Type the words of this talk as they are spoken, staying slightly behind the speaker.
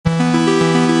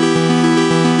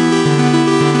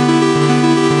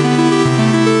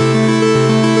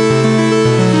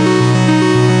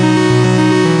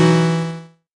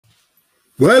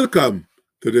Welcome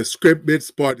to the Script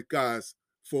Bits podcast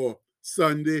for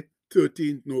Sunday,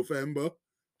 13th November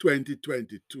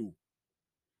 2022.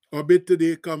 Our bit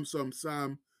today comes from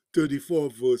Psalm 34,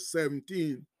 verse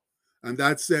 17, and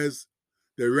that says,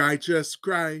 "The righteous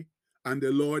cry, and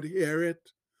the Lord heareth,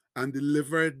 and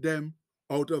delivereth them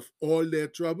out of all their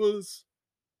troubles."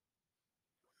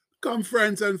 Come,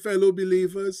 friends and fellow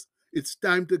believers, it's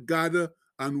time to gather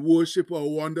and worship our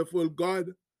wonderful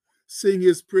God, sing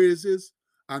his praises,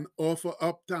 and offer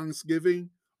up thanksgiving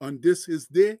on this his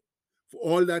day for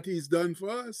all that he's done for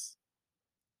us.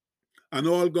 And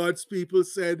all God's people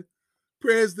said,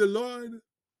 "Praise the Lord,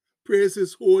 praise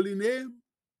his holy name,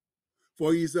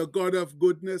 for he's a God of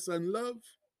goodness and love."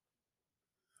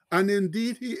 And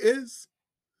indeed he is,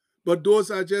 but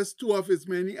those are just two of his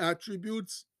many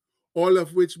attributes, all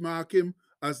of which mark him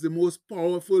as the most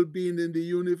powerful being in the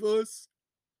universe.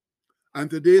 And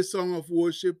today's song of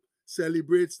worship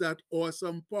celebrates that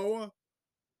awesome power.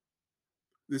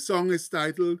 The song is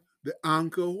titled "The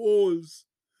Anchor Holds"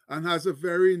 and has a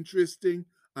very interesting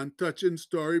and touching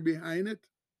story behind it.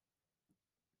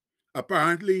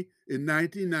 Apparently, in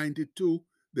 1992,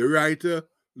 the writer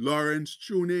Lawrence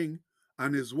Tuning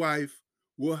and his wife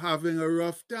were having a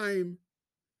rough time.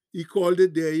 He called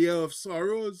it their year of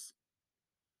sorrows.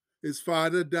 His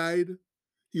father died.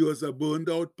 He was a burned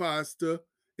out pastor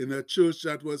in a church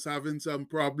that was having some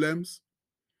problems.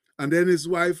 And then his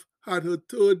wife had her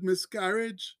third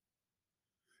miscarriage.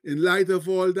 In light of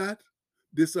all that,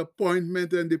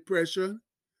 disappointment and depression,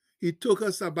 he took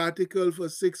a sabbatical for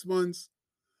 6 months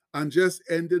and just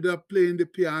ended up playing the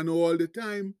piano all the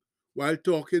time while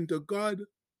talking to God.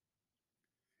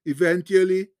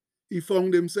 Eventually, he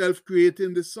found himself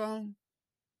creating the song.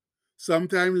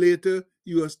 Sometime later,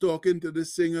 he was talking to the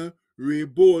singer Ray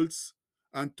Boltz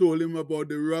and told him about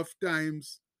the rough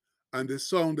times and the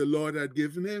song the Lord had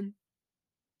given him.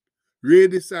 Ray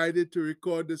decided to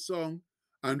record the song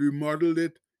and remodeled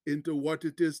it into what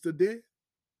it is today.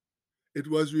 It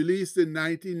was released in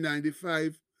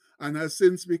 1995 and has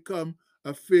since become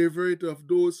a favorite of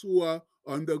those who are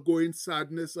undergoing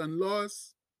sadness and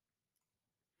loss.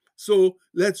 So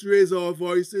let's raise our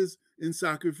voices in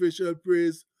sacrificial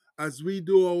praise as we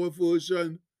do our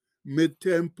version,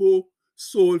 mid-tempo,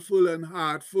 soulful and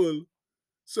heartfelt,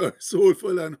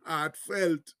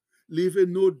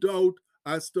 leaving no doubt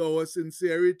as to our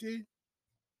sincerity.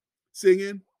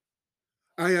 Singing,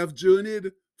 "I have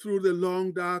journeyed through the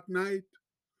long dark night,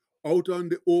 out on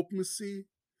the open sea,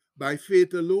 by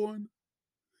faith alone,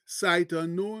 sight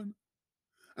unknown,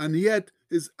 and yet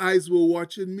his eyes were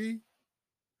watching me.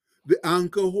 The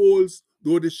anchor holds,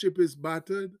 though the ship is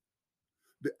battered.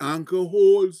 The anchor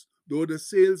holds, though the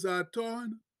sails are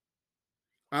torn.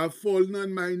 I've fallen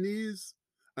on my knees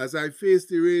as I face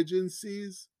the raging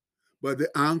seas, but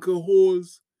the anchor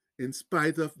holds in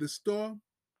spite of the storm.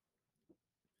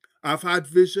 I've had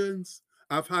visions,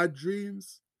 I've had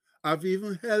dreams, I've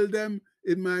even held them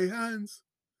in my hands.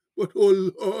 But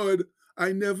oh Lord,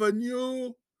 I never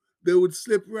knew they would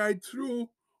slip right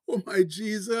through, oh my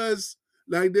Jesus,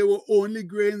 like they were only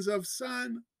grains of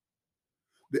sand.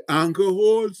 The anchor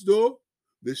holds, though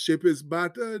the ship is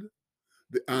battered.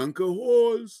 The anchor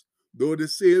holds, though the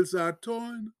sails are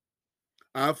torn.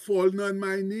 I've fallen on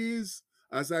my knees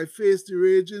as I face the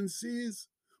raging seas,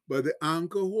 but the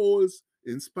anchor holds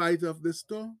in spite of the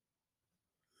storm.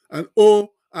 And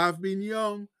oh, I've been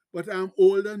young, but I'm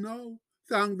older now,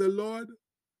 thank the Lord.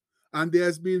 And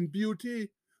there's been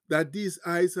beauty that these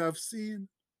eyes have seen.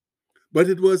 But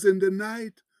it was in the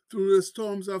night, through the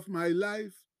storms of my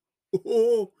life.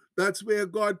 Oh, that's where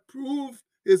God proved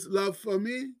his love for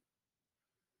me.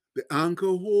 The anchor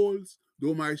holds,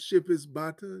 though my ship is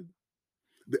battered.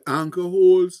 The anchor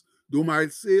holds, though my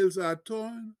sails are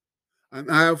torn.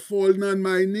 And I have fallen on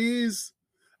my knees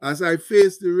as I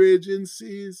face the raging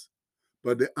seas.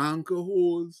 But the anchor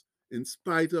holds in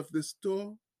spite of the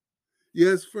storm.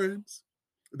 Yes, friends,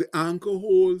 the anchor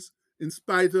holds in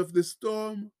spite of the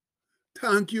storm.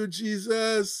 Thank you,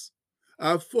 Jesus.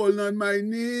 I've fallen on my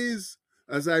knees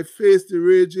as I face the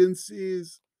raging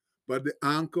seas, but the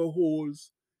anchor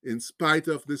holds in spite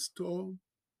of the storm.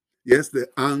 Yes, the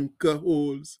anchor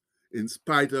holds in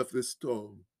spite of the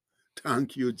storm.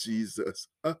 Thank you, Jesus.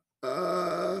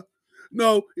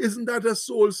 Now, isn't that a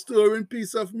soul-stirring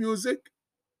piece of music?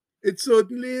 It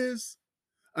certainly is.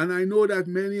 And I know that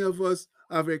many of us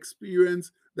have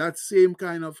experienced that same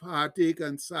kind of heartache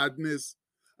and sadness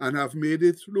and have made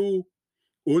it through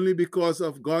only because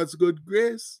of God's good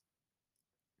grace.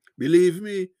 Believe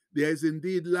me, there is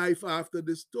indeed life after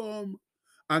the storm,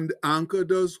 and the anchor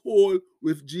does hold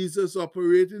with Jesus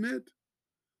operating it.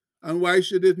 And why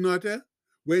should it not?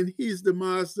 when he's the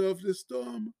master of the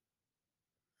storm.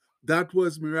 That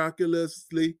was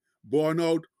miraculously borne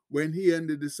out when he and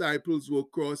the disciples were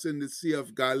crossing the Sea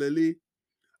of Galilee,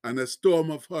 and a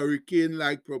storm of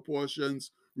hurricane-like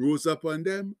proportions rose up on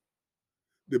them.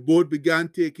 The boat began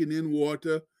taking in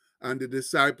water, and the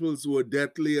disciples were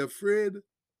deathly afraid.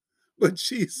 But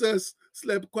Jesus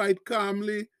slept quite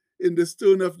calmly in the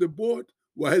stern of the boat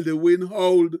while the wind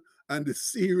howled and the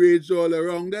sea raged all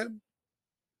around them.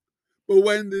 But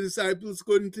when the disciples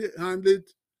couldn't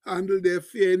handle their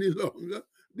fear any longer,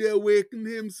 they awakened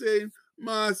him, saying,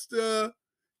 Master,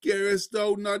 carest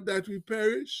thou not that we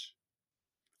perish?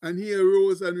 And he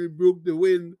arose and rebuked the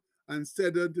wind and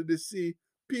said unto the sea,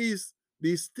 Peace,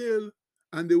 be still.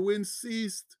 And the wind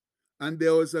ceased, and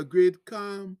there was a great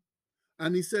calm.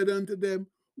 And he said unto them,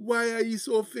 Why are ye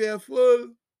so fearful?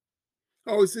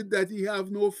 How is it that ye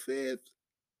have no faith?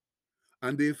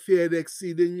 And they feared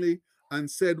exceedingly,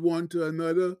 and said one to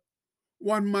another,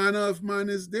 What manner of man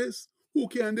is this? Who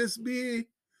can this be,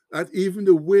 that even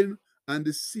the wind and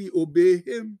the sea obey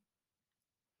him?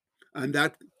 And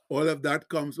that all of that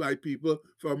comes, my people,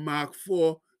 from Mark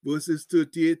 4, verses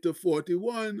 38 to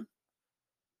 41.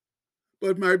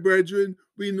 But my brethren,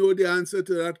 we know the answer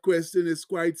to that question is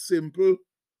quite simple.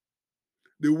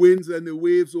 The winds and the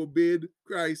waves obeyed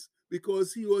Christ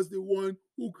because he was the one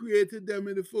who created them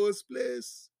in the first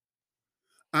place.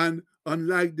 And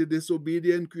unlike the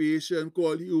disobedient creation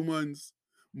called humans,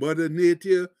 Mother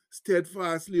Nature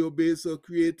steadfastly obeys her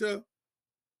creator.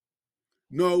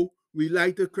 Now, we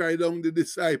like to cry down the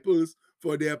disciples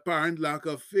for their apparent lack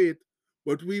of faith,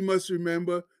 but we must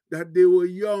remember that they were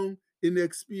young,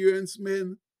 inexperienced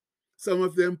men, some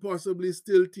of them possibly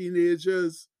still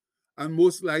teenagers, and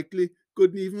most likely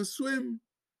couldn't even swim.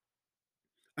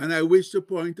 And I wish to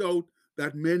point out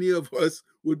that many of us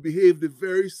would behave the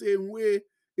very same way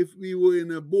if we were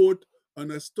in a boat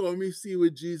on a stormy sea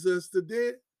with Jesus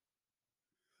today.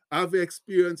 I've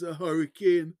experienced a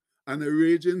hurricane and a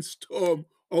raging storm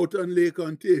out on Lake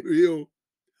Ontario.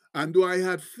 And though I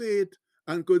had faith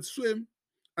and could swim,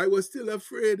 I was still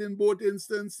afraid in both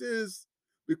instances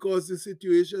because the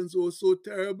situations were so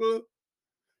terrible.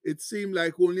 It seemed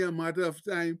like only a matter of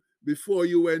time before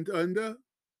you went under.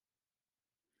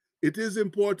 It is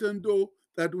important, though,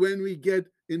 that when we get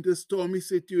into stormy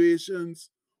situations,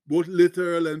 both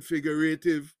literal and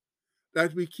figurative,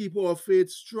 that we keep our faith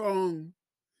strong,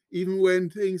 even when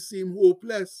things seem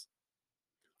hopeless.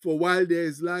 For while there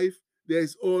is life, there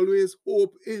is always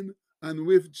hope in and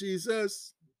with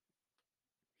Jesus.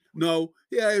 Now,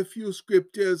 here are a few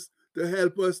scriptures to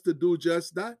help us to do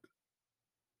just that.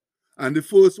 And the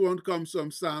first one comes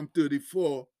from Psalm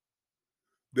 34.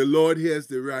 The Lord hears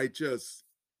the righteous.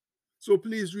 So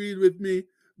please read with me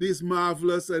these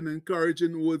marvelous and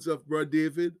encouraging words of Brother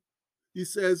David. He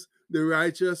says, The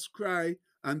righteous cry,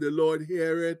 and the Lord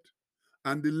heareth,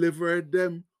 and delivereth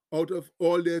them out of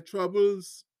all their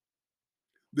troubles.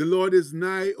 The Lord is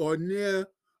nigh or near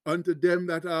unto them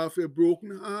that are of a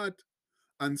broken heart,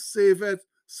 and saveth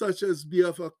such as be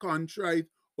of a contrite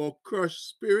or crushed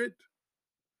spirit.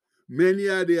 Many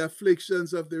are the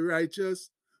afflictions of the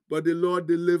righteous, but the Lord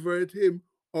delivereth him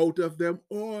out of them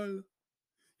all.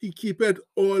 He keepeth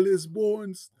all his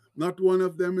bones, not one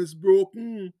of them is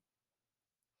broken.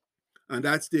 And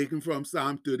that's taken from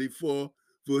Psalm 34,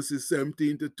 verses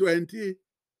 17 to 20.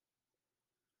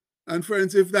 And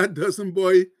friends, if that doesn't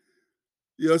buoy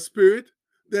your spirit,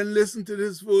 then listen to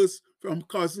this verse from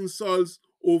Cousin Saul's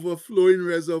overflowing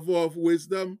reservoir of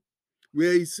wisdom,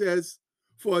 where he says,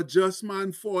 For a just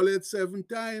man falleth 7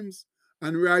 times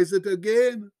and riseth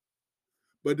again,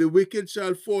 but the wicked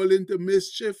shall fall into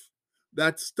mischief,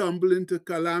 that stumble into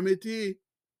calamity.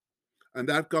 And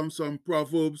that comes from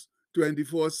Proverbs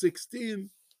 24:16.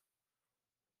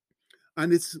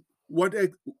 And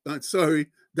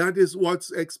that is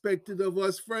what's expected of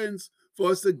us, friends,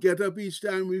 for us to get up each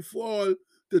time we fall,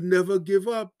 to never give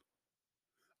up.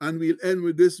 And we'll end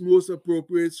with this most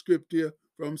appropriate scripture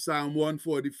from Psalm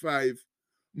 145.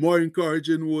 More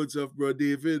encouraging words of Brother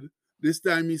David. This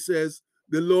time he says,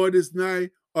 The Lord is nigh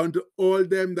unto all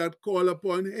them that call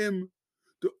upon him,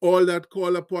 to all that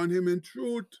call upon him in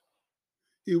truth.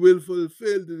 He will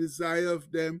fulfill the desire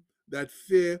of them that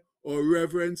fear or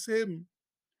reverence him.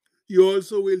 He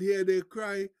also will hear their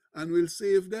cry and will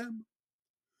save them.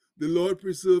 The Lord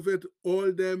preserveth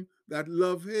all them that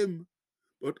love him,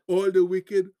 but all the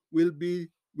wicked will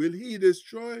he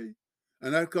destroy.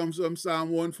 And that comes from Psalm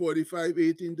 145,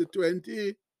 18 to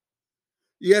 20.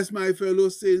 Yes, my fellow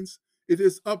saints, it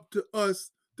is up to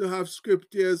us to have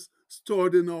scriptures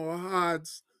stored in our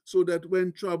hearts so that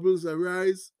when troubles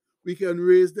arise, we can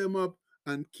raise them up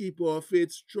and keep our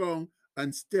faith strong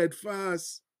and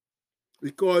steadfast,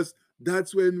 because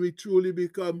that's when we truly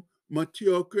become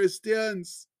mature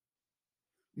Christians.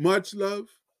 Much love.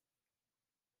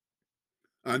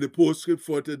 And the postscript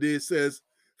for today says,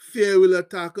 fear will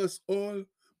attack us all,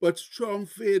 but strong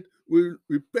faith will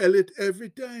repel it every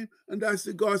time. And that's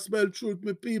the gospel truth,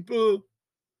 my people.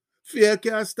 Fear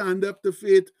can't stand up to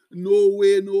faith, no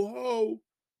way, no how.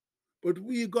 But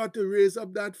we got to raise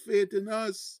up that faith in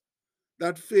us,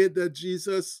 that faith that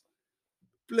Jesus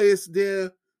placed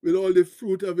there with all the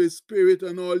fruit of his spirit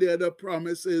and all the other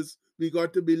promises. We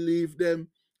got to believe them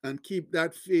and keep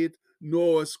that faith,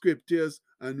 know our scriptures,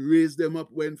 and raise them up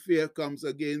when fear comes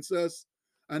against us.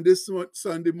 And this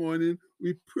Sunday morning,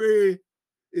 we pray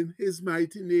in his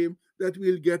mighty name that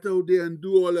we'll get out there and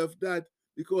do all of that,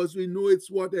 because we know it's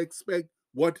what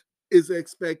is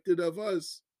expected of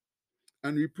us.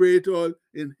 And we pray it all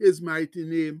in his mighty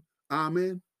name.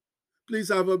 Amen. Please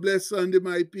have a blessed Sunday,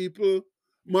 my people.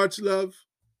 Much love.